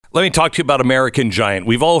Let me talk to you about American Giant.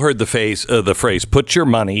 We've all heard the phrase, put your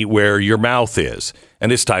money where your mouth is.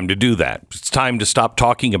 And it's time to do that. It's time to stop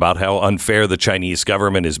talking about how unfair the Chinese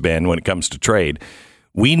government has been when it comes to trade.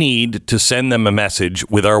 We need to send them a message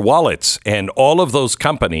with our wallets. And all of those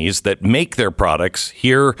companies that make their products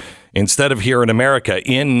here, instead of here in America,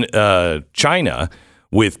 in China,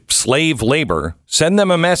 with slave labor, send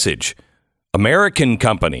them a message. American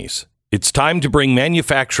companies, it's time to bring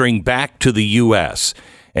manufacturing back to the U.S.,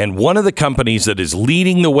 and one of the companies that is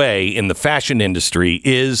leading the way in the fashion industry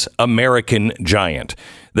is American Giant.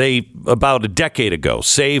 They, about a decade ago,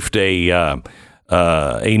 saved a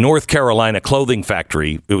North Carolina clothing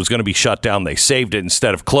factory. It was going to be shut down. They saved it.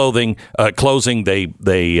 Instead of closing. They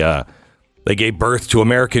gave birth to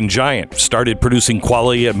American Giant. Started producing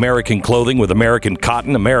quality American clothing with American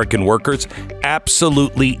cotton, American workers.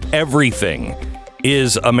 Absolutely everything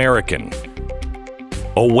is American.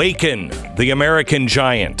 Awaken the American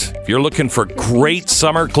Giant. If you're looking for great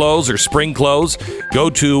summer clothes or spring clothes, go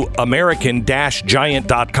to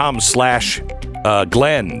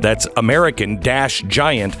american-giant.com/Glenn. That's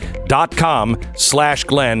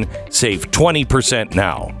american-giant.com/Glenn. Save 20%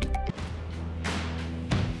 now.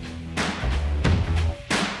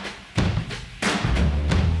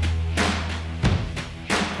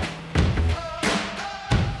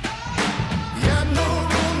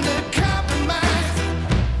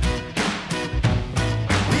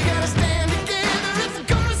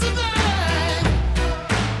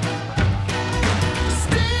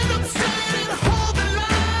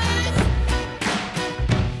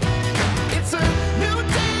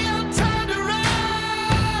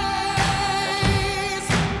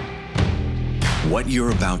 What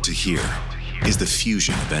you're about to hear is the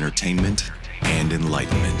fusion of entertainment and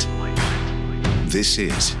enlightenment. This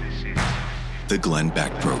is the Glenn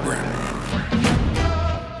Beck Program.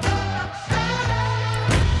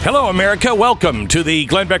 Hello, America. Welcome to the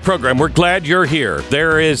Glenn Beck Program. We're glad you're here.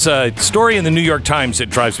 There is a story in the New York Times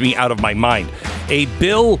that drives me out of my mind. A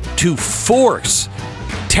bill to force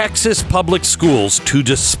Texas public schools to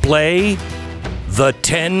display the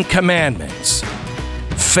 10 Commandments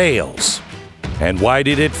fails. And why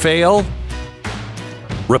did it fail?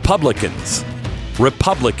 Republicans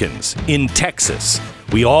in Texas.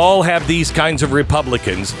 We all have these kinds of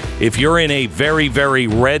Republicans. If you're in a very, very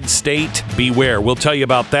red state, beware. We'll tell you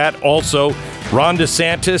about that. Also, Ron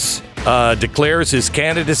DeSantis declares his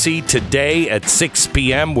candidacy today at 6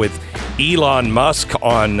 p.m. with Elon Musk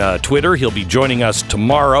on Twitter. He'll be joining us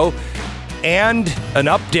tomorrow. And an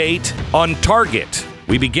update on Target.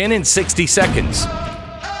 We begin in 60 seconds.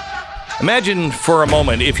 Imagine for a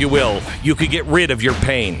moment, if you will, you could get rid of your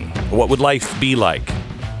pain. What would life be like?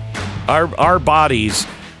 Our bodies,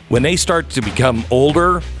 when they start to become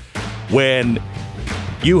older, when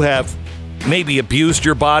you have maybe abused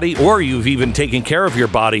your body or you've even taken care of your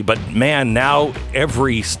body, but man, now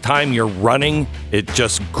every time you're running, it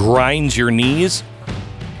just grinds your knees.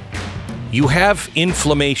 You have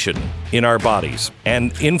inflammation in our bodies,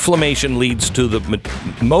 and inflammation leads to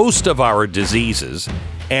most of our diseases.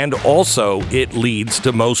 And also, it leads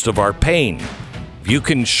to most of our pain. If you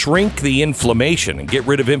can shrink the inflammation and get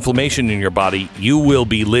rid of inflammation in your body, you will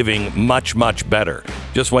be living much, much better.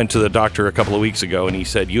 Just went to the doctor a couple of weeks ago, and he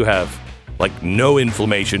said, you have, no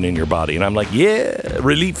inflammation in your body. And I'm like, yeah,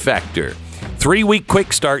 Relief Factor. 3-week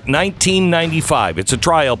quick start, $19.95. It's a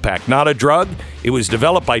trial pack, not a drug. It was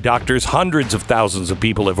developed by doctors. Hundreds of thousands of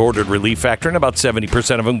people have ordered Relief Factor, and about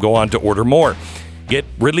 70% of them go on to order more. Get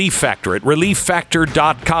Relief Factor at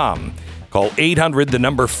relieffactor.com. Call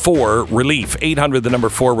 800-4-RELIEF,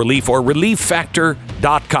 800-4-RELIEF, or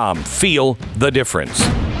relieffactor.com. Feel the difference.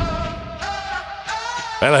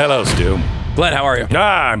 Hello, Stu. Glenn, how are you?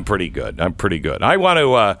 I'm pretty good. I want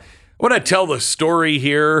to tell the story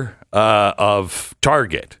here of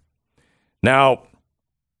Target. Now,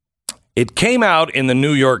 it came out in the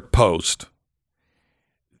New York Post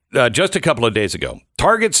just a couple of days ago.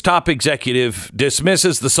 Target's top executive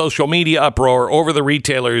dismisses the social media uproar over the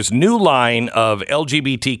retailer's new line of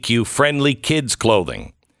LGBTQ-friendly kids'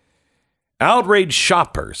 clothing. Outraged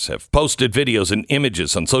shoppers have posted videos and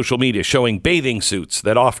images on social media showing bathing suits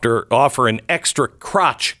that offer an extra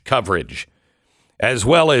crotch coverage, as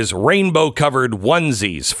well as rainbow-covered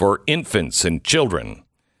onesies for infants and children.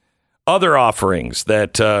 Other offerings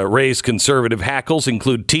that raise conservative hackles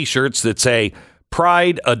include T-shirts that say,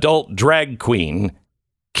 Pride Adult Drag Queen,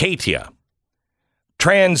 Katia.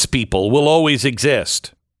 Trans people will always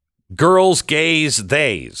exist. Girls, gays,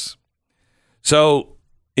 theys. So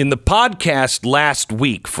in the podcast last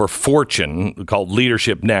week for Fortune called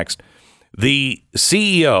Leadership Next, the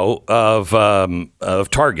CEO of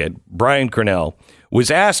Target, Brian Cornell, was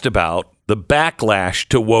asked about the backlash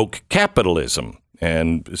to woke capitalism,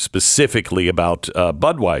 and specifically about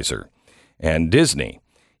Budweiser and Disney.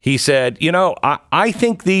 He said, I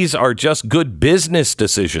think these are just good business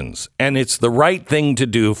decisions, and it's the right thing to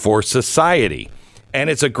do for society. And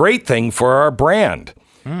it's a great thing for our brand.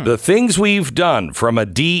 The things we've done from a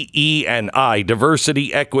DE&I,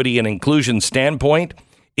 diversity, equity, and inclusion standpoint,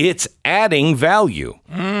 it's adding value.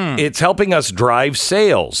 It's helping us drive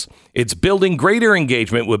sales. It's building greater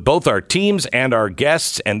engagement with both our teams and our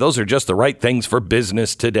guests, and those are just the right things for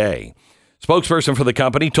business today. Spokesperson for the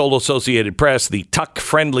company told Associated Press the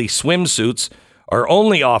tuck-friendly swimsuits are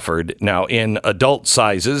only offered now in adult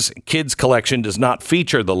sizes. Kids collection does not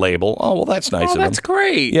feature the label. Oh, well, that's nice of them. That's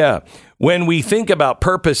great. Yeah. When we think about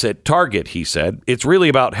purpose at Target, he said, it's really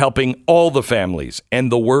about helping all the families.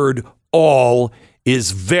 And the word all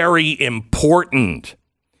is very important.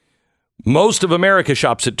 Most of America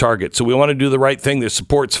shops at Target, so we want to do the right thing that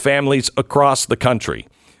supports families across the country.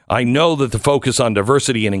 I know that the focus on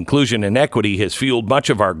diversity and inclusion and equity has fueled much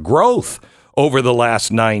of our growth over the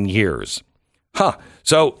last 9 years.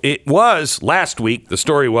 So it was last week. The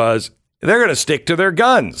story was they're going to stick to their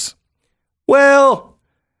guns. Well,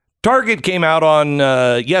 Target came out on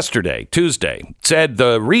Tuesday, said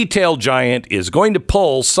the retail giant is going to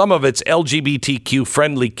pull some of its LGBTQ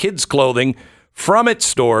friendly kids clothing from its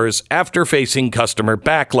stores after facing customer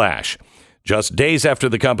backlash. Just days after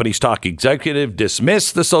the company's top executive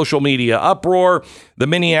dismissed the social media uproar, the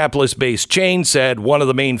Minneapolis-based chain said one of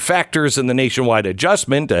the main factors in the nationwide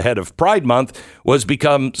adjustment ahead of Pride Month was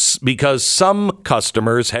because some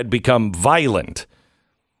customers had become violent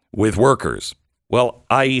with workers. Well,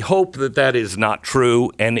 I hope that is not true,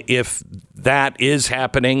 and if that is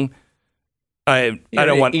happening, I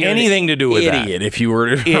don't want anything to do with that. Idiot if you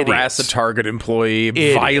were to harass a Target employee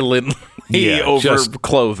violently over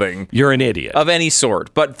clothing. You're an idiot. Of any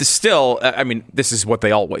sort. But still, I mean, this is what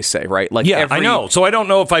they always say, right? Like, I know. So I don't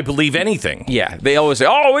know if I believe anything. Yeah, they always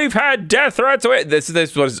say, we've had death threats. This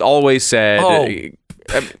is what is always said.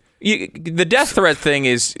 The death threat thing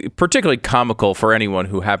is particularly comical for anyone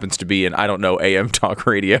who happens to be in, I don't know, AM talk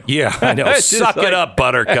radio. Yeah, I know. Suck it up,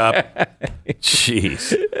 Buttercup.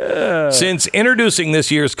 Jeez. Since introducing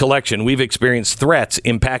this year's collection, we've experienced threats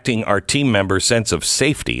impacting our team members' sense of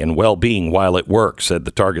safety and well-being while at work, said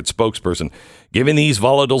the Target spokesperson. Given these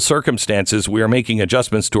volatile circumstances, we are making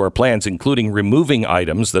adjustments to our plans, including removing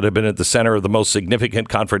items that have been at the center of the most significant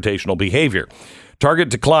confrontational behavior. Target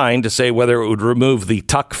declined to say whether it would remove the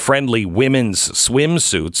tuck-friendly women's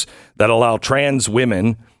swimsuits that allow trans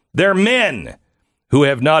women, they're men, who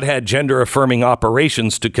have not had gender-affirming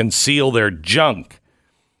operations to conceal their junk.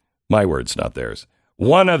 My words, not theirs.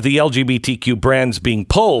 One of the LGBTQ brands being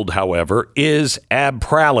pulled, however, is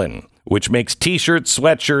Abprallen, which makes T-shirts,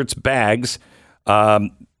 sweatshirts, bags,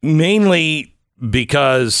 mainly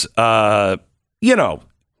because,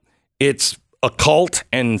 it's occult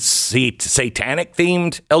and satanic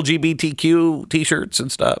themed LGBTQ T-shirts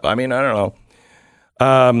and stuff. I mean, I don't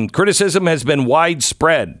know. Criticism has been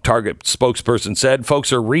widespread, Target spokesperson said.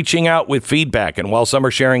 Folks are reaching out with feedback, and while some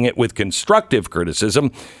are sharing it with constructive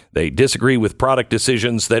criticism, they disagree with product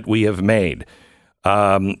decisions that we have made.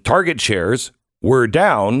 Target shares were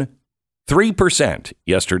down 3%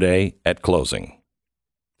 yesterday at closing.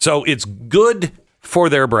 So it's good for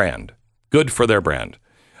their brand. Good for their brand.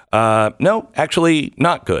 No, actually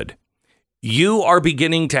not good. You are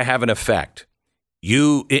beginning to have an effect.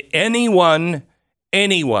 Anyone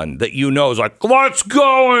that you know is like, let's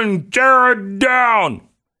go and tear it down.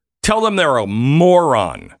 Tell them they're a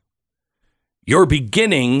moron. You're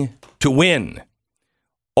beginning to win.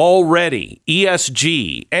 Already,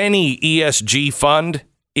 any ESG fund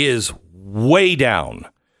is way down.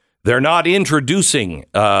 They're not introducing,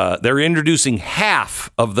 they're introducing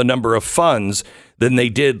half of the number of funds than they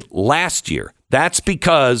did last year. That's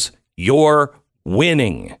because you're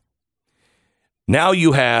winning. Now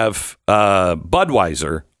you have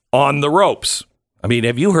Budweiser on the ropes. I mean,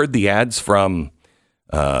 have you heard the ads from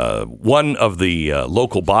one of the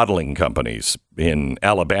local bottling companies in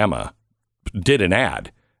Alabama did an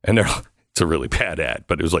ad, and it's a really bad ad,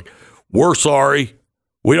 but it was like, we're sorry.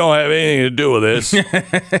 We don't have anything to do with this.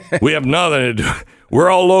 We have nothing to do.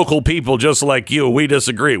 We're all local people just like you. We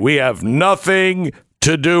disagree. We have nothing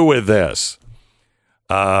to do with this.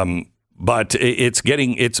 But it's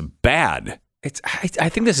bad. I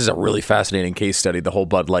think this is a really fascinating case study, the whole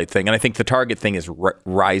Bud Light thing. And I think the Target thing is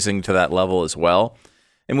rising to that level as well,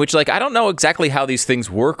 in which, like, I don't know exactly how these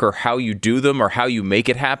things work or how you do them or how you make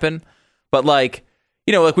it happen. But, like,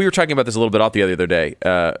 like we were talking about this a little bit off the other day.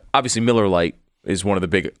 Obviously, Miller Lite is one of the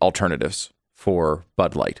big alternatives for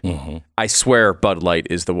Bud Light. I swear Bud Light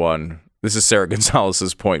is the one. This is Sarah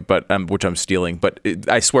Gonzalez's point, but which I'm stealing. But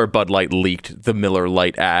I swear Bud Light leaked the Miller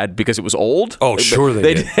Lite ad because it was old. Oh, sure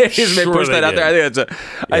they did. They pushed that out there.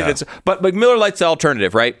 I think that's but Miller Lite's the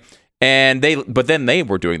alternative, right? And then they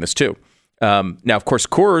were doing this too. Now, of course,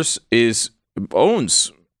 Coors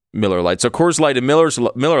owns Miller Lite. So Coors Light and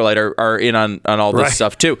Miller Lite are in on all this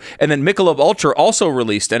stuff too. And then Michelob Ultra also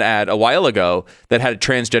released an ad a while ago that had a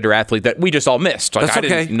transgender athlete that we just all missed. Like, I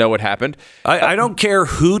didn't know what happened. I don't care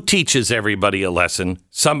who teaches everybody a lesson.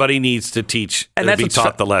 Somebody needs to teach and be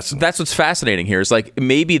taught the lesson. That's what's fascinating here is like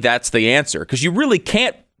maybe that's the answer because you really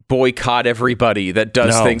can't boycott everybody that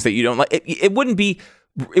does things that you don't like. It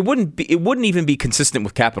wouldn't even be consistent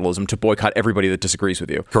with capitalism to boycott everybody that disagrees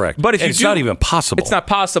with you. Correct. But if it's not even possible. It's not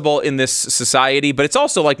possible in this society, but it's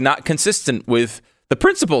also like not consistent with the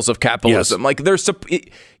principles of capitalism. Like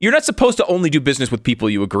you're not supposed to only do business with people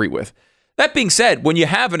you agree with. That being said, when you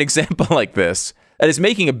have an example like this that is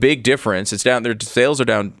making a big difference, it's down. Their sales are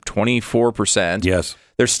down 24%. Yes.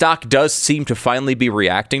 Their stock does seem to finally be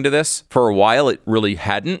reacting to this. For a while, it really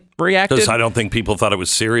hadn't reacted. Because I don't think people thought it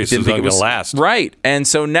was serious. It was going to last. Right. And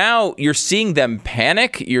so now you're seeing them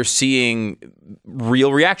panic. You're seeing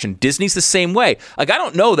real reaction. Disney's the same way. Like, I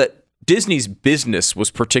don't know that Disney's business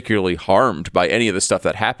was particularly harmed by any of the stuff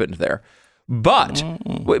that happened there. But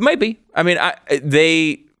it might be. I mean,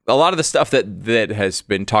 a lot of the stuff that has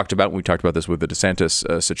been talked about, we talked about this with the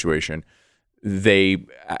DeSantis situation, they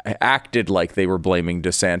acted like they were blaming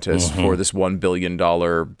DeSantis for this $1 billion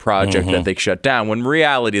project that they shut down, when in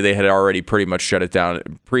reality they had already pretty much shut it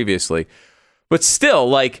down previously. But still,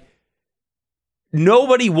 like,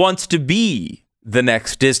 nobody wants to be the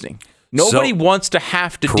next Disney. Nobody wants to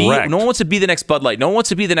have to deal. No one wants to be the next Bud Light. No one wants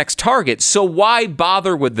to be the next Target. So why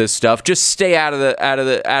bother with this stuff? Just stay out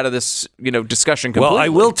of this discussion completely. Well, I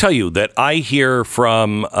will tell you that I hear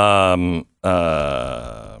from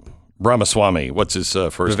Ramaswamy. What's his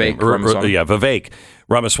first name? Vivek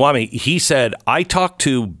Ramaswamy. He said, I talk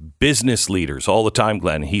to business leaders all the time,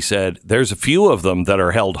 Glenn. He said, there's a few of them that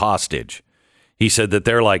are held hostage. He said that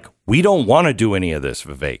they're like, we don't want to do any of this,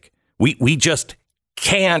 Vivek. We just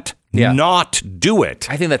can't not do it.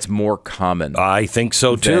 I think that's more common. I think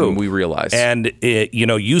so too. Than we realize. And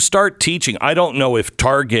you start teaching. I don't know if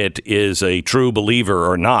Target is a true believer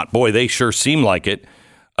or not. Boy, they sure seem like it.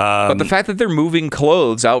 But the fact that they're moving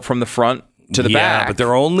clothes out from the front to the back. Yeah, but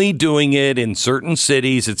they're only doing it in certain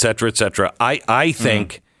cities, et cetera, et cetera. I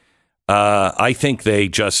think they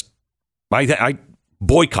just I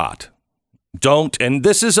boycott. Don't, and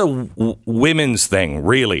this is a women's thing,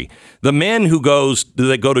 really. The men who go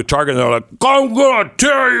to Target and they're like, I'm going to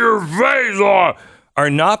tear your face off, are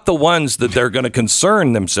not the ones that they're going to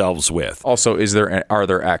concern themselves with. Also, are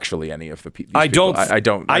there actually any of the people? I don't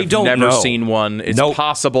I've never seen one. It's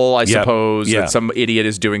possible, I suppose, that some idiot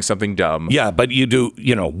is doing something dumb. Yeah, but you do,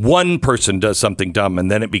 one person does something dumb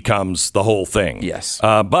and then it becomes the whole thing. Yes.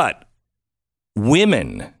 But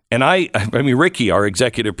women, and I mean, Ricky, our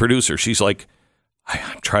executive producer, she's like,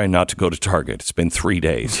 I'm trying not to go to Target. It's been 3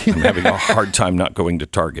 days. I'm having a hard time not going to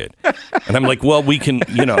Target. And I'm like, well, we can,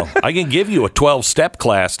 I can give you a 12-step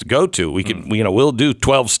class to go to. We can, we'll do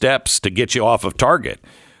 12 steps to get you off of Target.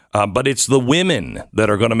 But it's the women that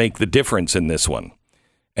are going to make the difference in this one.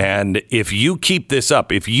 And if you keep this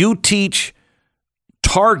up, if you teach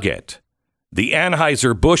Target the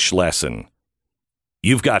Anheuser-Busch lesson,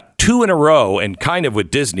 you've got 2 in a row, and kind of with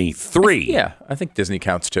Disney, 3. Yeah, I think Disney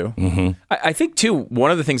counts too. Mm-hmm. I think too,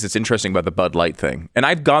 one of the things that's interesting about the Bud Light thing, and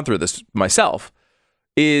I've gone through this myself,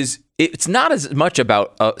 is it's not as much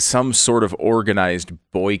about some sort of organized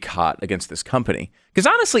boycott against this company. Because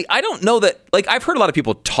honestly, I don't know that, like, I've heard a lot of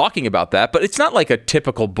people talking about that, but it's not like a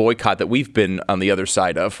typical boycott that we've been on the other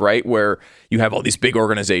side of, right? Where you have all these big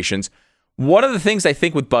organizations. One of the things I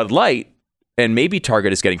think with Bud Light, and maybe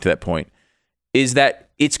Target is getting to that point, is that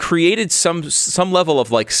it's created some level of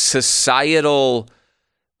like societal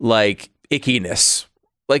like ickiness.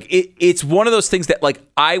 Like it's one of those things that, like,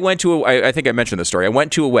 I think I mentioned this story. I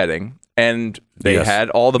went to a wedding and they had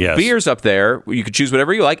all the beers up there. You could choose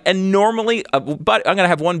whatever you like. And normally, but I'm going to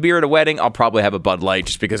have one beer at a wedding. I'll probably have a Bud Light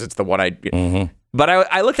just because it's the one I. Mm-hmm. But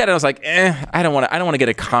I looked at it and I was like, I don't want to get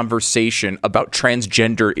a conversation about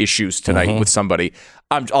transgender issues tonight with somebody.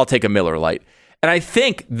 I'll take a Miller Lite. And I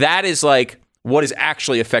think that is like what is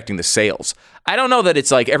actually affecting the sales. I don't know that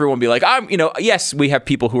it's like everyone be like, yes, we have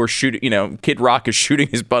people who are shooting, Kid Rock is shooting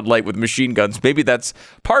his Bud Light with machine guns. Maybe that's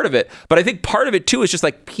part of it. But I think part of it too is just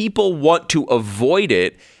like people want to avoid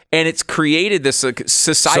it. And it's created this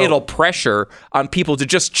societal pressure on people to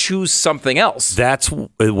just choose something else. That's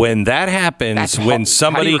when that happens, when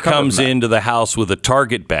somebody comes into the house with a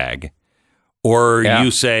Target bag, or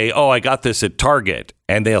you say, oh, I got this at Target,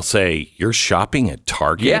 and they'll say, you're shopping at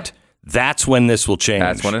Target? Yeah. That's when this will change.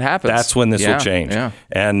 That's when it happens. That's when this will change. Yeah.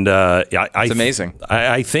 And it's amazing.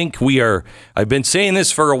 I think I've been saying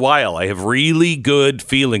this for a while. I have really good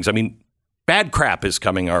feelings. I mean, bad crap is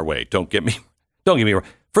coming our way. Don't get me wrong.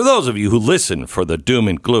 For those of you who listen for the doom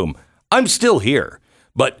and gloom, I'm still here.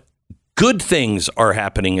 But good things are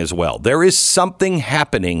happening as well. There is something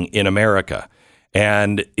happening in America.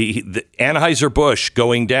 And the Anheuser-Busch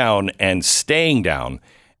going down and staying down.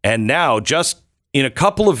 And now, just in a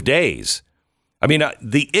couple of days, I mean,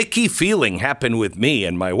 the icky feeling happened with me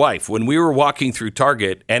and my wife when we were walking through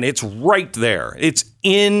Target, and it's right there. It's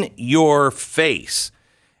in your face.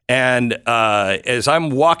 And as I'm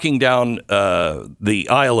walking down the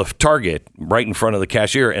aisle of Target right in front of the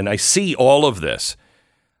cashier, and I see all of this,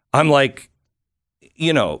 I'm like,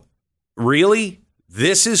 really?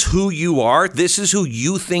 This is who you are? This is who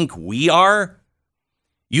you think we are?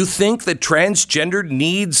 You think that transgender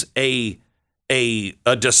needs a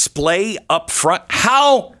display up front?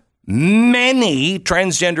 How many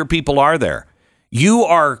transgender people are there? You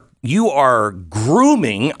are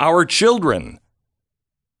grooming our children.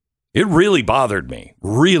 It really bothered me.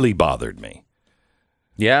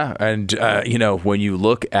 Yeah. And, when you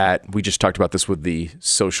look at, we just talked about this with the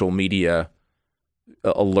social media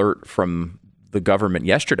alert from the government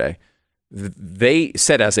yesterday. They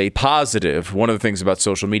said as a positive, one of the things about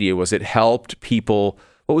social media was it helped people,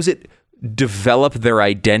 develop their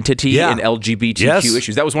identity in LGBTQ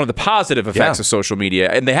issues. That was one of the positive effects of social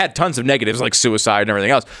media. And they had tons of negatives like suicide and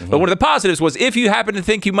everything else. Mm-hmm. But one of the positives was if you happen to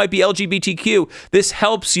think you might be LGBTQ, this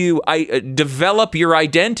helps you develop your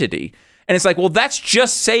identity. And it's like, well, that's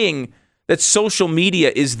just saying that social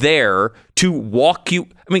media is there to walk you.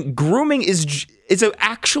 I mean, grooming is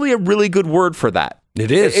actually a really good word for that.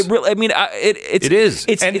 It is. It is.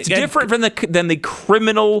 It's different than the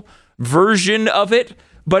criminal version of it.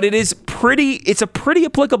 But it's a pretty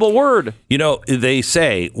applicable word. They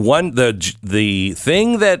say the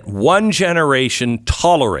thing that one generation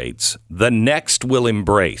tolerates, the next will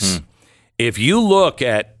embrace. If you look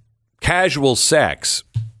at casual sex,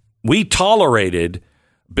 we tolerated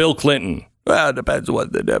Bill Clinton. Well, it depends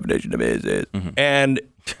what the definition of it is. Mm-hmm. And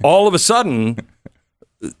all of a sudden,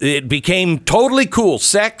 it became totally cool.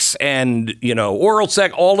 Sex and, oral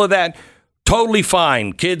sex, all of that. Totally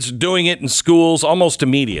fine. Kids doing it in schools almost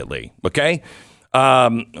immediately. Okay.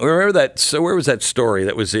 Remember that? So where was that story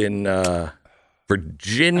that was in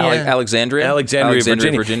Virginia? Alexandria,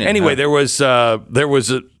 Virginia. Anyway, there was a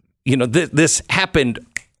this happened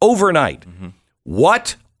overnight. Mm-hmm.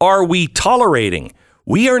 What are we tolerating?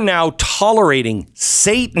 We are now tolerating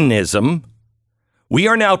Satanism. We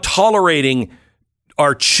are now tolerating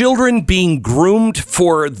our children being groomed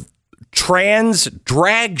for trans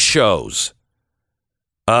drag shows.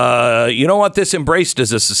 You know what? This embraced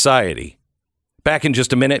as a society. Back in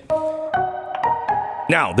just a minute.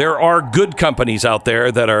 Now, there are good companies out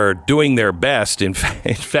there that are doing their best. In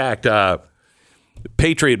fact,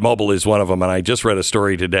 Patriot Mobile is one of them. And I just read a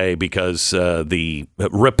story today because the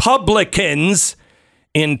Republicans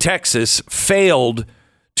in Texas failed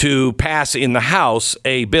to pass in the House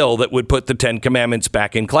a bill that would put the 10 Commandments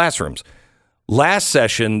back in classrooms. Last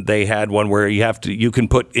session, they had one where you can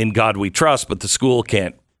put "In God We Trust," but the school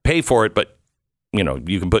can't pay for it. But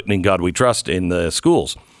you can put "In God We Trust" in the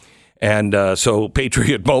schools, and so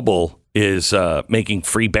Patriot Mobile is making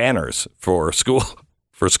free banners for schools.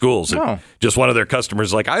 Oh. Just one of their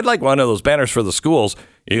customers like, I'd like one of those banners for the schools.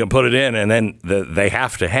 You can put it in, and then they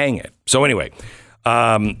have to hang it. So anyway,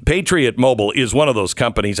 Patriot Mobile is one of those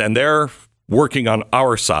companies, and they're working on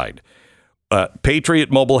our side.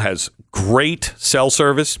 Patriot Mobile has great cell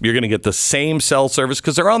service. You're going to get the same cell service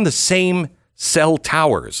because they're on the same cell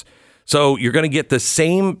towers. So you're going to get the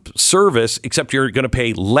same service, except you're going to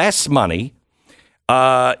pay less money.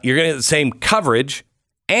 You're going to get the same coverage,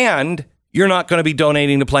 and you're not going to be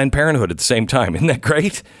donating to Planned Parenthood at the same time. Isn't that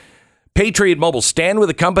great? Patriot Mobile, stand with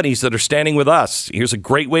the companies that are standing with us. Here's a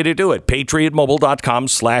great way to do it.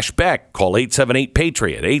 PatriotMobile.com/Beck. Call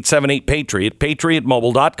 878-PATRIOT. 878-PATRIOT.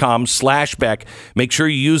 PatriotMobile.com/Beck. Make sure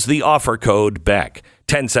you use the offer code Beck.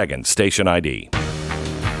 10 seconds. Station ID.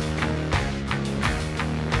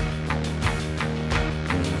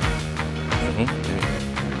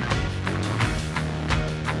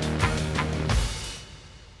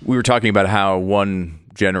 We were talking about how one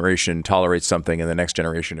generation tolerates something and the next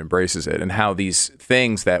generation embraces it, and how these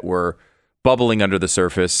things that were bubbling under the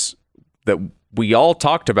surface that we all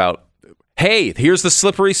talked about, hey, here's the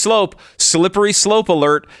slippery slope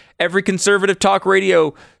alert. Every conservative talk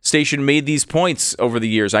radio station made these points over the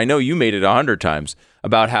years. I know you made it 100 times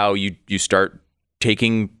about how you start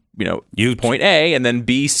taking, point A, and then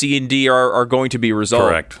B, C, and D are going to be resolved.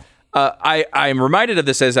 Correct. I'm reminded of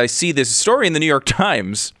this as I see this story in the New York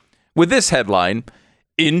Times with this headline,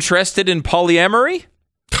 interested in polyamory?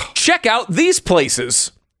 Check out these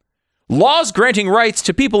places. Laws granting rights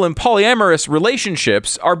to people in polyamorous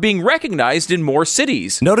relationships are being recognized in more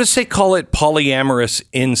cities. Notice they call it polyamorous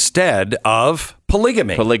instead of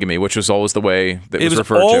polygamy. Polygamy, which was always the way that it was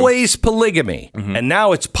referred to. Always polygamy, and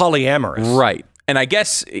now it's polyamorous. Right. And I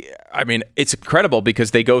guess, it's incredible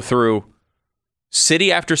because they go through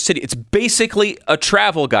city after city. It's basically a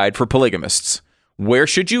travel guide for polygamists. Where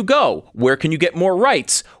should you go? Where can you get more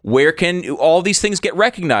rights? Where can all these things get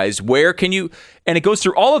recognized? Where can you... And it goes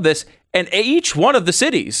through all of this, and each one of the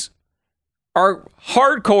cities are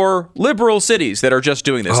hardcore liberal cities that are just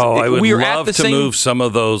doing this. Oh, I would love to move some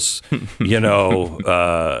of those,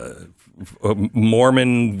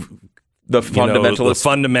 Mormon... The fundamentalists,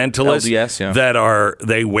 LDS, that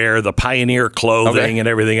they wear the pioneer clothing and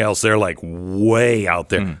everything else. They're like way out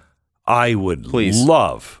there. I would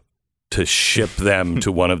love to ship them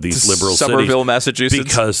to one of these liberal Somerville, cities, Massachusetts,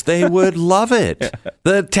 because they would love it.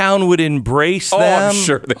 The town would embrace them. I'm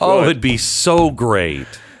sure they would. It'd be so great.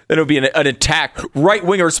 Then it would be an attack. Right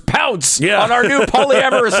wingers pounce on our new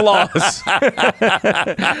polyamorous laws.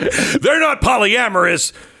 They're not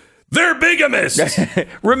polyamorous. They're bigamists.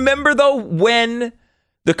 Remember, though, when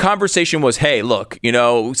the conversation was, hey, look,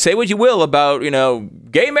 say what you will about,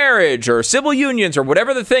 gay marriage or civil unions or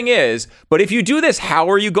whatever the thing is, but if you do this, how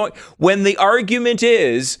are you going? When the argument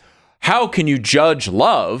is, how can you judge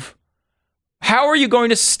love? How are you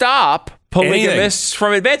going to stop polygamists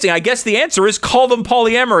from advancing? I guess the answer is call them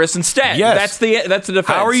polyamorous instead. Yes. That's the defense.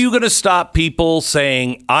 How are you going to stop people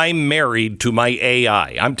saying, I'm married to my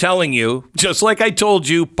AI? I'm telling you, just like I told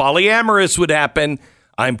you, polyamorous would happen.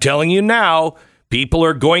 I'm telling you now, people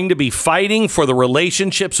are going to be fighting for the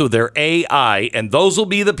relationships with their AI, and those will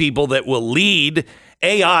be the people that will lead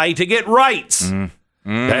AI to get rights.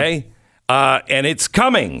 Okay? And it's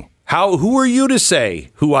coming. Who are you to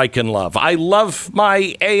say who I can love? I love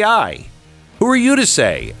my AI. Who are you to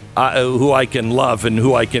say who I can love and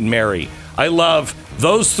who I can marry? I love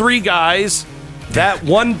those 3 guys, that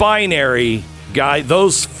one binary guy,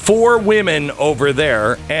 those 4 women over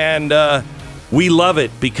there, and we love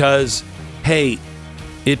it because, hey,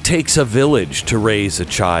 it takes a village to raise a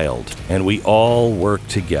child, and we all work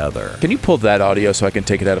together. Can you pull that audio so I can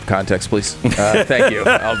take it out of context, please? Thank you.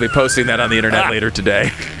 I'll be posting that on the internet later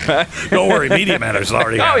today. Don't worry, Media Matters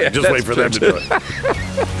already have it. Just wait for them to do it.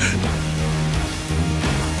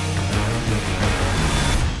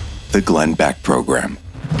 The Glenn Beck Program.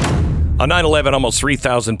 On 9/11, almost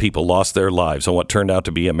 3,000 people lost their lives on what turned out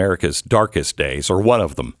to be America's darkest days, or one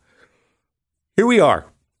of them. Here we are,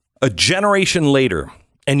 a generation later,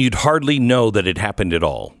 and you'd hardly know that it happened at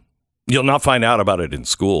all. You'll not find out about it in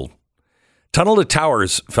school. Tunnel to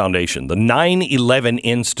Towers Foundation, the 9/11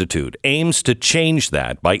 Institute, aims to change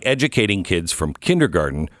that by educating kids from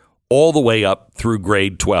kindergarten all the way up through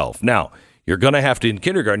grade 12. Now, you're going to have to, in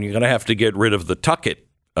kindergarten, you're going to have to get rid of the tuck-it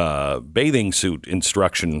bathing suit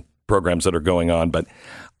instruction programs that are going on. But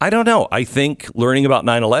I don't know. I think learning about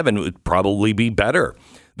 9/11 would probably be better.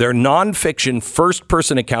 Their nonfiction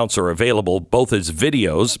first-person accounts are available both as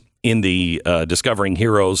videos in the Discovering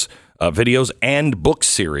Heroes videos and book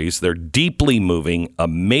series. They're deeply moving,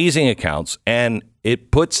 amazing accounts, and it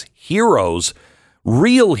puts heroes,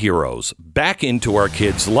 real heroes, back into our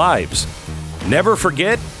kids' lives. Never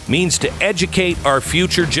forget means to educate our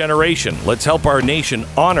future generation. Let's help our nation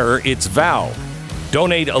honor its vow.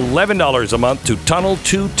 Donate $11 a month to Tunnel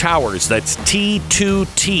to Towers. That's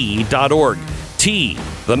T2T.org.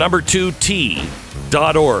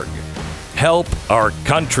 T2T.org. Help our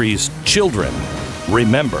country's children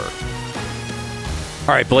remember.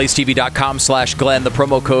 All right, blazetv.com/Glenn. The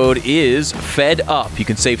promo code is FEDUP. You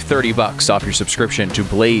can save $30 off your subscription to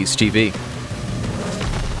Blaze TV.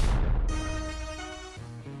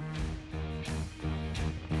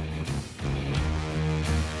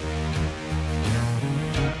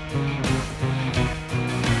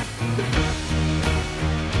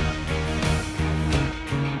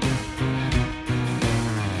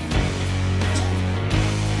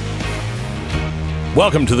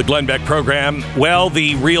 Welcome to the Glenn Beck Program. Well,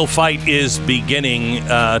 the real fight is beginning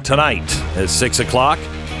tonight at 6 o'clock.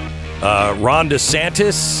 Ron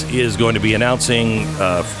DeSantis is going to be announcing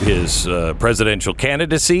his presidential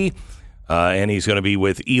candidacy. and he's going to be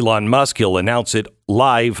with Elon Musk. He'll announce it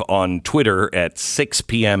live on Twitter at 6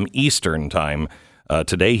 p.m. Eastern time.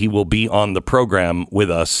 Today, he will be on the program with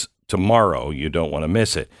us tomorrow. You don't want to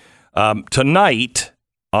miss it. Tonight,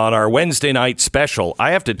 on our Wednesday night special,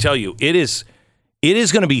 I have to tell you, it is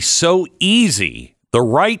going to be so easy. The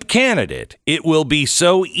right candidate, it will be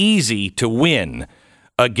so easy to win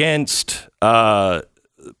against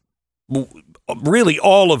really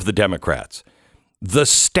all of the Democrats. The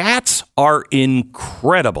stats are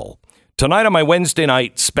incredible. Tonight on my Wednesday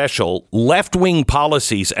night special, left-wing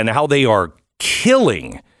policies and how they are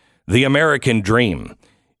killing the American dream.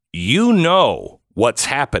 You know what's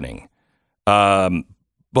happening. You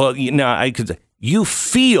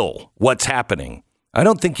feel what's happening. I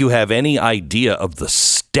don't think you have any idea of the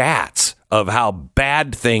stats of how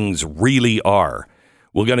bad things really are.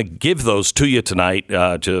 We're going to give those to you tonight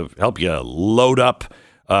to help you load up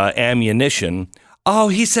ammunition. Oh,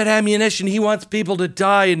 he said ammunition. He wants people to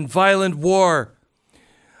die in violent war.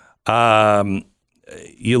 You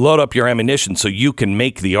load up your ammunition so you can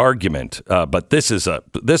make the argument. But this is a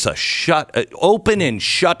open and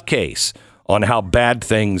shut case on how bad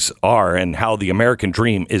things are and how the American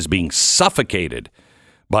dream is being suffocated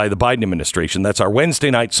by the Biden administration. That's our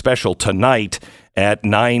Wednesday night special tonight at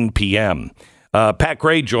 9 p.m. Pat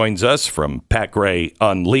Gray joins us from Pat Gray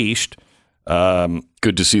Unleashed.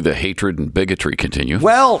 Good to see the hatred and bigotry continue.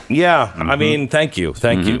 Well, yeah. I mean, thank you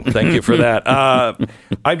for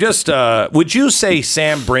that. Would you say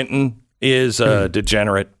Sam Brinton is a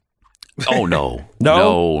degenerate? Oh, no.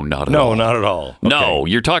 No? Not at No, all. not at all. Okay. No,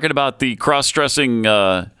 you're talking about the cross-dressing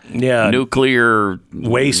nuclear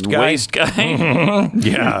waste guy.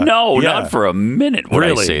 Yeah. No, Yeah. not for a minute would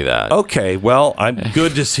Really? I say that. Okay, well, I'm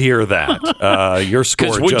good to hear that. Your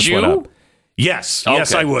score would just went you? up. Yes,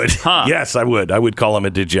 yes, Okay. I would. Huh. Yes, I would. I would call him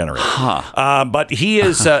a degenerate. But he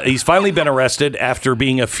is. He's finally been arrested after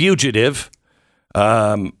being a fugitive.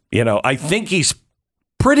 I think he's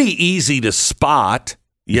pretty easy to spot.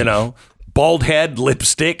 Bald head,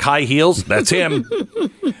 lipstick, high heels. That's him.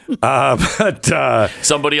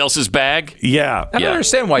 Somebody else's bag? Yeah. I don't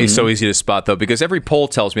understand why he's so easy to spot, though, because every poll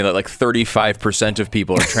tells me that like 35% of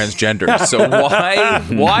people are transgender. So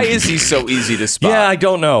why is he so easy to spot? Yeah, I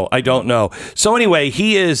don't know. So anyway,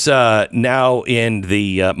 he is now in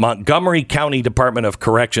the Montgomery County Department of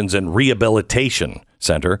Corrections and Rehabilitation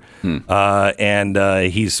Center, and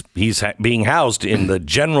he's being housed in the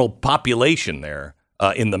general population there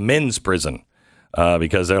in the men's prison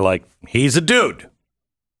because they're like, he's a dude.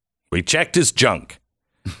 We checked his junk,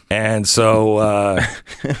 and so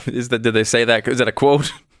Did they say that? Is that a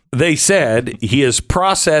quote? they said he is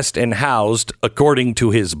processed and housed according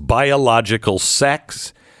to his biological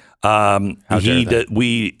sex. We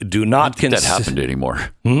do not That happened anymore.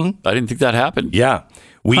 I didn't think that happened. Yeah.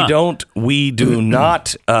 We do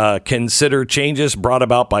not consider changes brought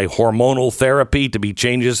about by hormonal therapy to be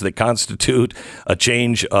changes that constitute a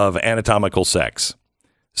change of anatomical sex.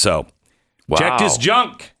 So, checked his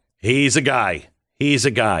junk. He's a guy.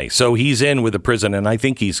 So he's in with the prison, and I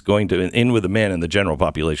think he's going to in with the men and the general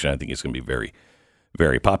population. I think he's going to be very,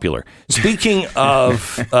 very popular. Speaking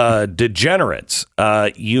of degenerates,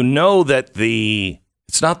 that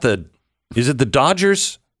is it the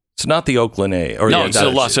Dodgers? It's not the Oakland A. No, it's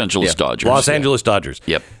the Los Angeles Dodgers. Los Angeles Dodgers.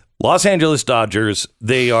 Yep. Los Angeles Dodgers,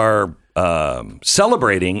 they are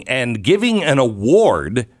celebrating and giving an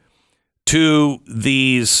award to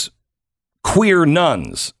these queer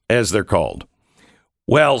nuns, as they're called.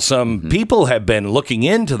 Well, some people have been looking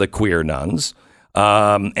into the queer nuns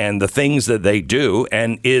and the things that they do.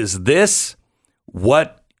 And is this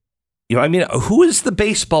what, who is the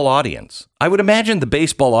baseball audience? I would imagine the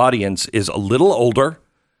baseball audience is a little older.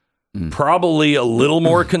 Probably a little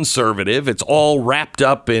more conservative. It's all wrapped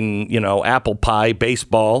up in, apple pie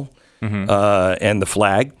baseball and the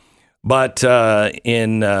flag. But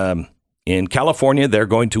in California, they're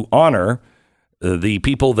going to honor the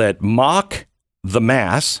people that mock the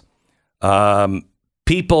mass.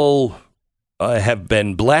 People have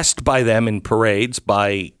been blessed by them in parades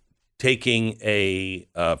by taking a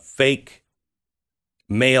fake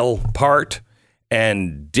male part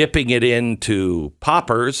and dipping it into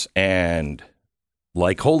poppers and,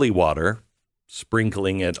 like holy water,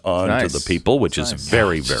 sprinkling it onto the people, which is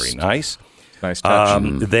very, very nice. Nice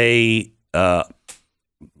touch.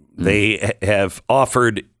 They have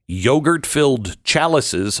offered yogurt-filled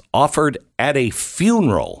chalices offered at a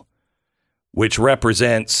funeral, which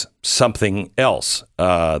represents something else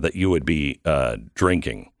that you would be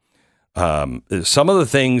drinking. Some of the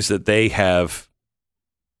things that they have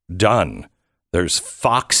done. There's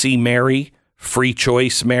Foxy Mary, Free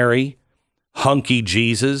Choice Mary, Hunky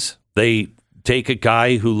Jesus, They take a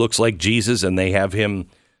guy who looks like Jesus and they have him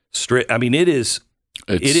I mean, it is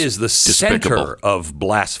the despicable center of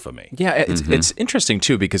blasphemy. Yeah, it's interesting,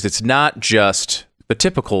 too, because it's not just the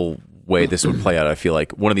typical way this would play out. I feel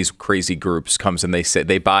like one of these crazy groups comes and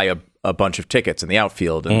they buy a bunch of tickets in the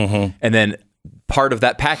outfield. And then part of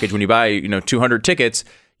that package, when you buy 200 tickets,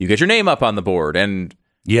 you get your name up on the board. And,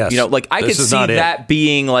 yes, I could see that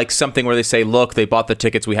being like something where they say, look, they bought the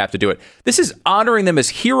tickets, we have to do it. This is honoring them as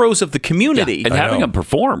heroes of the community. And having them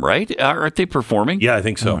perform, right? Aren't they performing? Yeah, I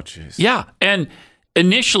think so. Oh, yeah, and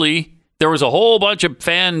initially, there was a whole bunch of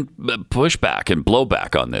fan pushback and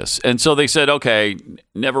blowback on this. And so they said, okay,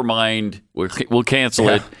 never mind, we'll cancel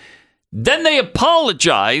it. Then they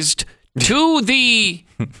apologized to the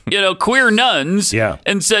queer nuns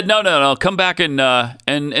and said, no, come back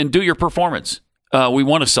and do your performance. We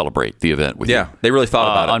want to celebrate the event with you. Yeah, they really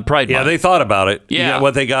thought about it. On Pride Month. Yeah, they thought about it. Yeah.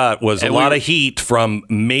 What they got was a lot of heat from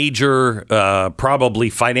major, probably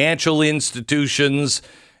financial institutions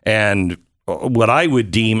and what I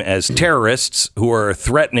would deem as terrorists who are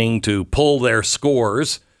threatening to pull their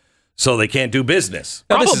scores so they can't do business.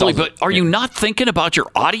 Probably, but are you not thinking about your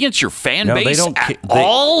audience, your fan base at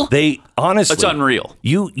all? They honestly, it's unreal.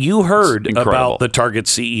 You heard about the Target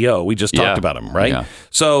CEO. We just talked about him, right? Yeah.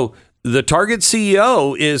 So the Target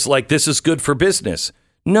CEO is like, this is good for business.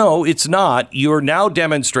 No, it's not. You're now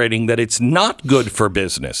demonstrating that it's not good for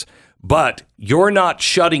business. But you're not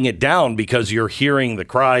shutting it down because you're hearing the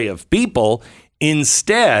cry of people.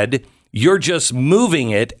 Instead, you're just moving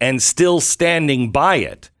it and still standing by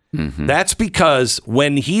it. That's because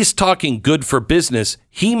when he's talking good for business,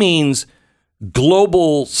 he means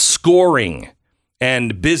global scoring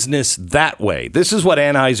and business that way. This is what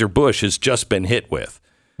Anheuser-Busch has just been hit with.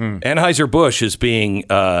 Anheuser-Busch is being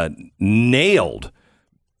nailed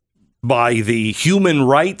by the Human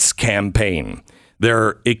Rights Campaign,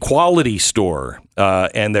 their equality store,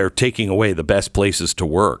 and they're taking away the best places to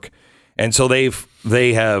work. And so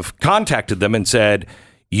they have contacted them and said,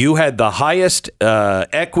 you had the highest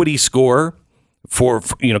equity score for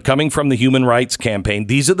coming from the Human Rights Campaign.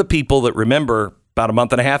 These are the people that, remember, about a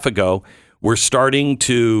month and a half ago, were starting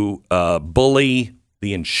to bully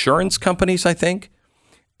the insurance companies, I think,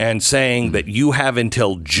 and saying that you have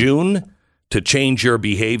until June to change your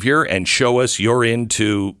behavior and show us you're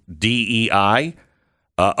into DEI.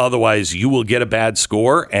 Otherwise, you will get a bad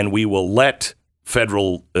score, and we will let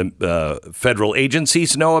federal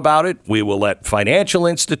agencies know about it. We will let financial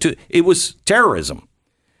institute. It was terrorism.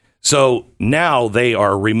 So now they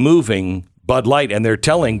are removing Bud Light, and they're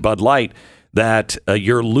telling Bud Light that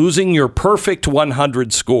you're losing your perfect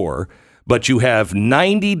 100 score, but you have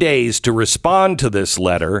 90 days to respond to this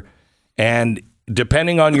letter, and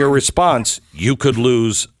depending on your response, you could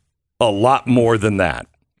lose a lot more than that.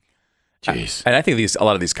 Jeez. And I think a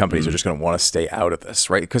lot of these companies are just going to want to stay out of this,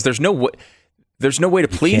 right? Because there's no way to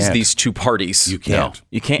please these two parties. You can't. No.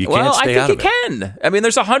 You can't. You well, can't stay I think out you can. I mean,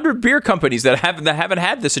 there's 100 beer companies that haven't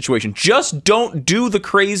had this situation. Just don't do the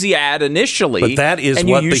crazy ad initially. But that is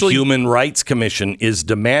what the Human Rights Commission is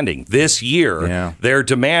demanding. This year, their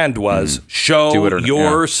demand was show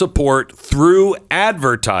your support through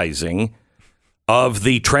advertising of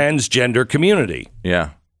the transgender community.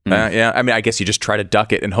 Yeah. I mean, I guess you just try to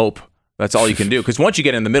duck it and hope. That's all you can do. Because once you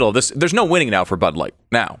get in the middle of this, there's no winning now for Bud Light.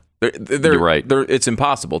 Now, you're right. It's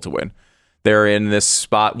impossible to win. They're in this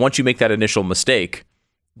spot. Once you make that initial mistake,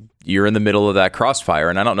 you're in the middle of that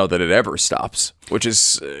crossfire, and I don't know that it ever stops. Which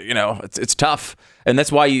is, it's tough, and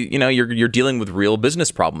that's why you're dealing with real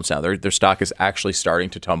business problems now. Their stock is actually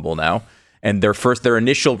starting to tumble now, and their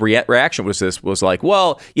initial reaction was like,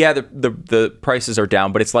 well, yeah, the prices are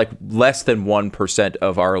down, but it's like less than 1%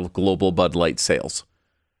 of our global Bud Light sales.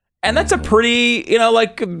 And that's a pretty, I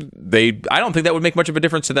don't think that would make much of a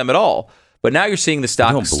difference to them at all. But now you're seeing the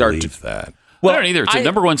stock start to that. Well, I don't either. It's the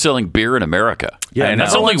number one selling beer in America. Yeah, and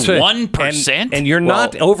that's only 1%. And you're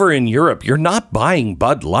not over in Europe. You're not buying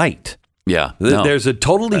Bud Light. Yeah, there's a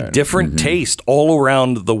totally different taste all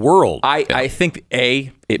around the world. I think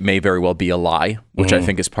A, it may very well be a lie, which I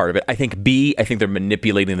think is part of it. I think B, I think they're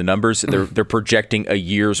manipulating the numbers. They're projecting a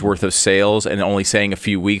year's worth of sales and only saying a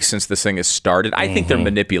few weeks since this thing has started. I think they're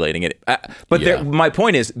manipulating it. But my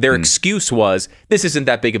point is, their excuse was, this isn't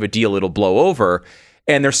that big of a deal, it'll blow over.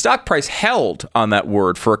 And their stock price held on that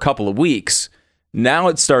word for a couple of weeks. Now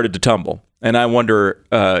it's started to tumble. And I wonder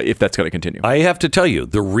if that's going to continue. I have to tell you,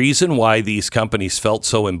 the reason why these companies felt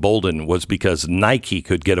so emboldened was because Nike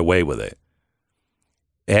could get away with it.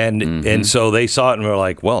 And so they saw it and were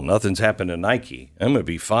like, well, nothing's happened to Nike. I'm going to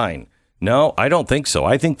be fine. No, I don't think so.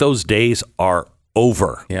 I think those days are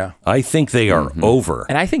over. Yeah. I think they are over.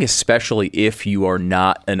 And I think especially if you are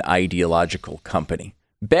not an ideological company.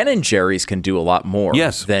 Ben & Jerry's can do a lot more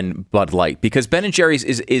than Bud Light, because Ben & Jerry's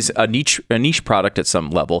is a niche product at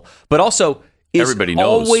some level, but also everybody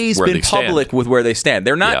knows always where been they stand. public with where they stand.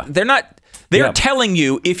 They're telling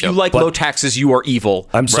you, if you like low taxes, you are evil.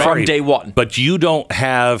 I'm sorry, from day one. But you don't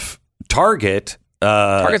have Target.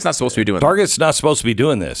 Target's not supposed to be doing Target's not supposed to be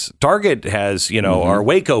doing this. Target has, our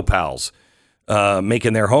Waco pals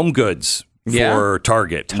making their home goods for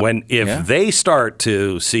Target. If they start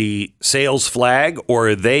to see sales flag,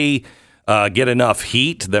 or they get enough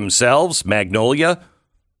heat themselves, Magnolia,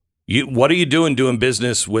 what are you doing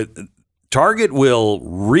business with? Target will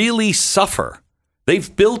really suffer.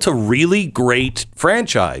 They've built a really great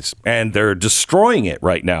franchise, and they're destroying it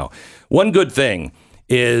right now. One good thing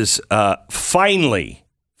is finally,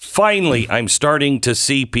 I'm starting to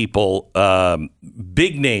see people,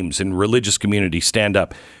 big names in religious community, stand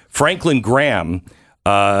up. Franklin Graham,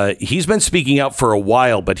 he's been speaking out for a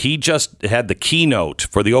while, but he just had the keynote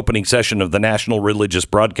for the opening session of the National Religious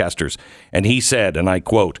Broadcasters. And he said, and I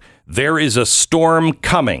quote, "There is a storm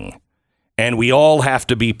coming, and we all have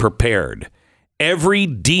to be prepared. Every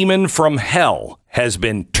demon from hell has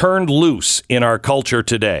been turned loose in our culture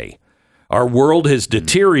today. Our world has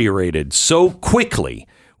deteriorated so quickly,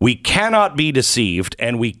 we cannot be deceived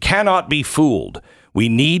and we cannot be fooled. We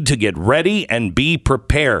need to get ready and be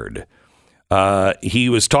prepared." He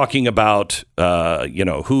was talking about,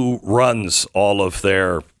 who runs all of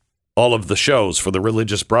the shows for the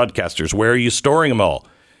religious broadcasters. Where are you storing them all?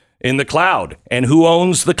 In the cloud. And who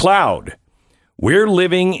owns the cloud? We're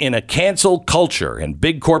living in a cancel culture, and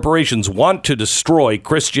big corporations want to destroy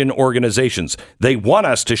Christian organizations. They want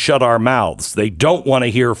us to shut our mouths. They don't want to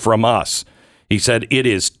hear from us. He said, "It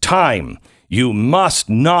is time. You must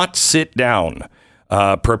not sit down.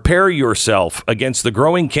 Prepare yourself against the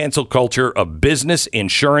growing cancel culture of business,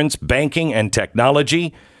 insurance, banking, and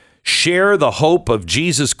technology. Share the hope of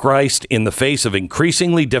Jesus Christ in the face of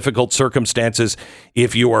increasingly difficult circumstances.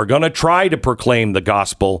 If you are going to try to proclaim the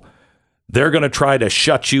gospel, they're going to try to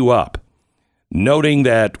shut you up." Noting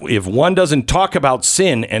that if one doesn't talk about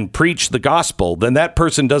sin and preach the gospel, then that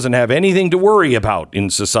person doesn't have anything to worry about in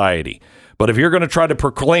society. But if you're going to try to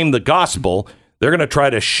proclaim the gospel, they're going to try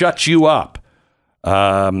to shut you up.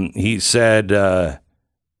 He said,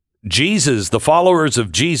 Jesus, the followers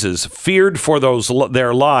of Jesus, feared for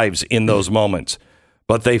their lives in those moments,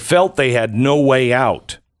 but they felt they had no way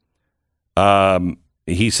out.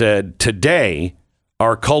 He said, "Today,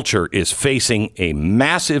 our culture is facing a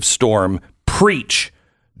massive storm. Preach.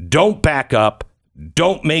 Don't back up.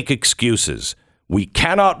 Don't make excuses. We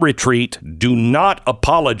cannot retreat. Do not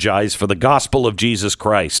apologize for the gospel of Jesus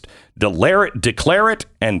Christ. Declare it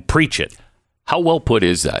and preach it." How well put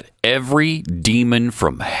is that? Every demon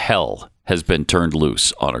from hell has been turned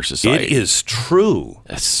loose on our society. It is true.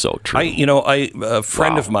 That's so true. A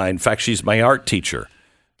friend of mine, in fact, she's my art teacher.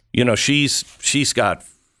 She's got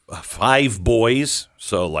 5 boys,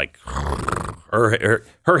 so like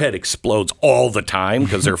her head explodes all the time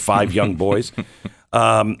because they're 5 young boys.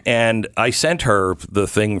 And I sent her the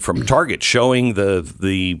thing from Target showing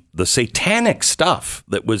the satanic stuff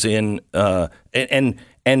that was in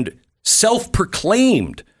and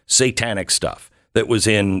self-proclaimed satanic stuff that was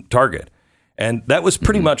in Target. And that was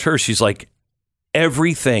pretty much her. She's like,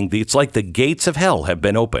 everything, it's like the gates of hell have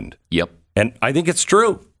been opened. Yep. And I think it's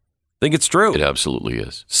true. It absolutely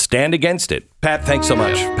is. Stand against it. Pat, thanks so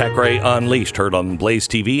much. Pat Gray Unleashed, heard on Blaze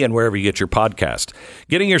TV and wherever you get your podcast.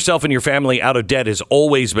 Getting yourself and your family out of debt has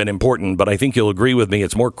always been important, but I think you'll agree with me,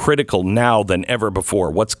 it's more critical now than ever before.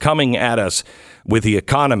 What's coming at us with the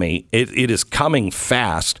economy, it is coming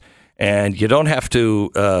fast, and you don't have to,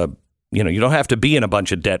 you don't have to be in a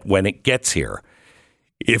bunch of debt when it gets here.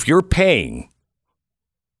 If you're paying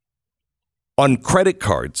on credit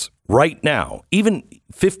cards right now, even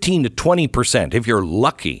 15 to 20%, if you're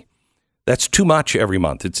lucky, that's too much every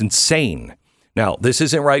month. It's insane. Now, this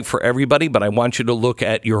isn't right for everybody, but I want you to look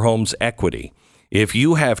at your home's equity. If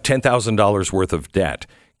you have $10,000 worth of debt,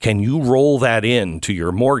 can you roll that into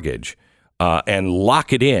your mortgage and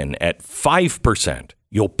lock it in at 5%?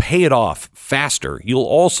 You'll pay it off faster. You'll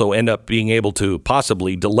also end up being able to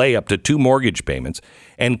possibly delay up to 2 mortgage payments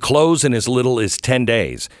and close in as little as 10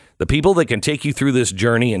 days. The people that can take you through this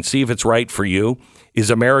journey and see if it's right for you is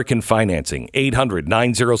American Financing.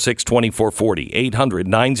 800-906-2440.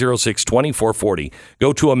 800-906-2440.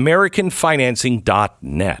 Go to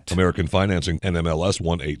AmericanFinancing.net. American Financing, NMLS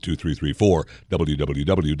 182334,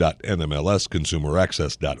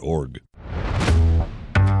 www.nmlsconsumeraccess.org.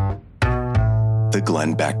 The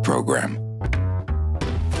Glenn Beck Program.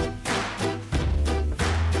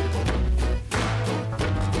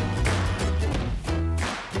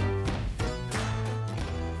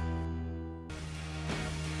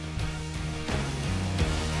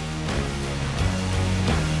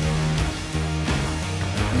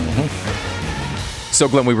 So,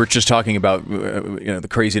 Glenn, we were just talking about the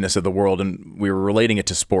craziness of the world, and we were relating it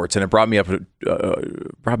to sports, and it brought me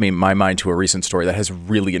in my mind to a recent story that has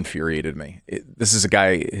really infuriated me. This is a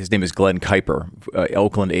guy. His name is Glenn Kuiper,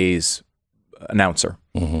 Oakland A's announcer,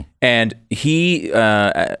 and he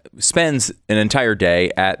spends an entire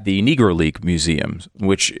day at the Negro League Museum,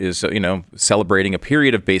 which is celebrating a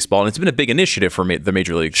period of baseball, and it's been a big initiative for the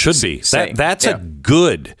Major League. Should be. That's a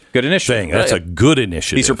good initiative. Thing. That's a good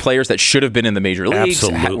initiative. These are players that should have been in the major leagues,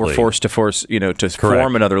 were forced to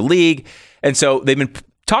form another league, and so they've been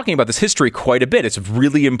talking about this history quite a bit. It's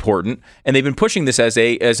really important, and they've been pushing this as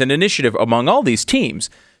an initiative among all these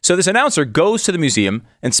teams. So this announcer goes to the museum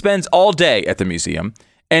and spends all day at the museum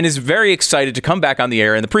and is very excited to come back on the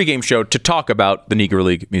air in the pregame show to talk about the Negro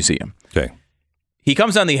League Museum. Okay. He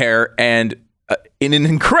comes on the air and, in an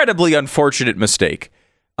incredibly unfortunate mistake,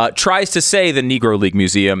 tries to say the Negro League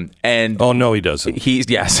Museum, and oh no, he doesn't. He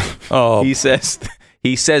says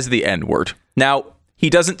the N-word. Now, he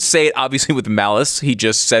doesn't say it obviously with malice. He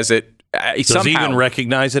just says it. Does he even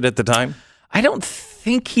recognize it at the time? I don't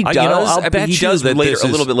think he does. I'll bet he does that later, a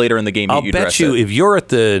little bit later in the game. I'll bet you if you're at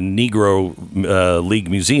the Negro League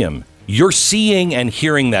Museum, you're seeing and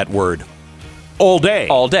hearing that word all day.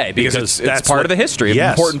 All day, because it's part of the history, an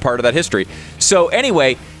important part of that history. So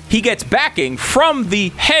anyway, he gets backing from the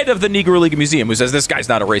head of the Negro League Museum, who says, this guy's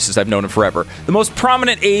not a racist, I've known him forever. The most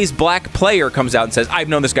prominent A's black player comes out and says, I've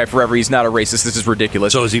known this guy forever, he's not a racist, this is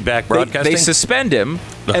ridiculous. So is he back broadcasting? They suspend him,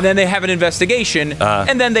 and then they have an investigation,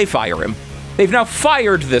 and then they fire him. They've now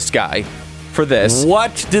fired this guy for this.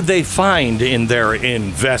 What did they find in their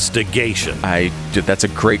investigation? That's a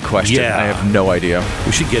great question. Yeah. I have no idea.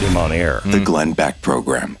 We should get him on air. The Glenn Beck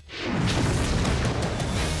Program.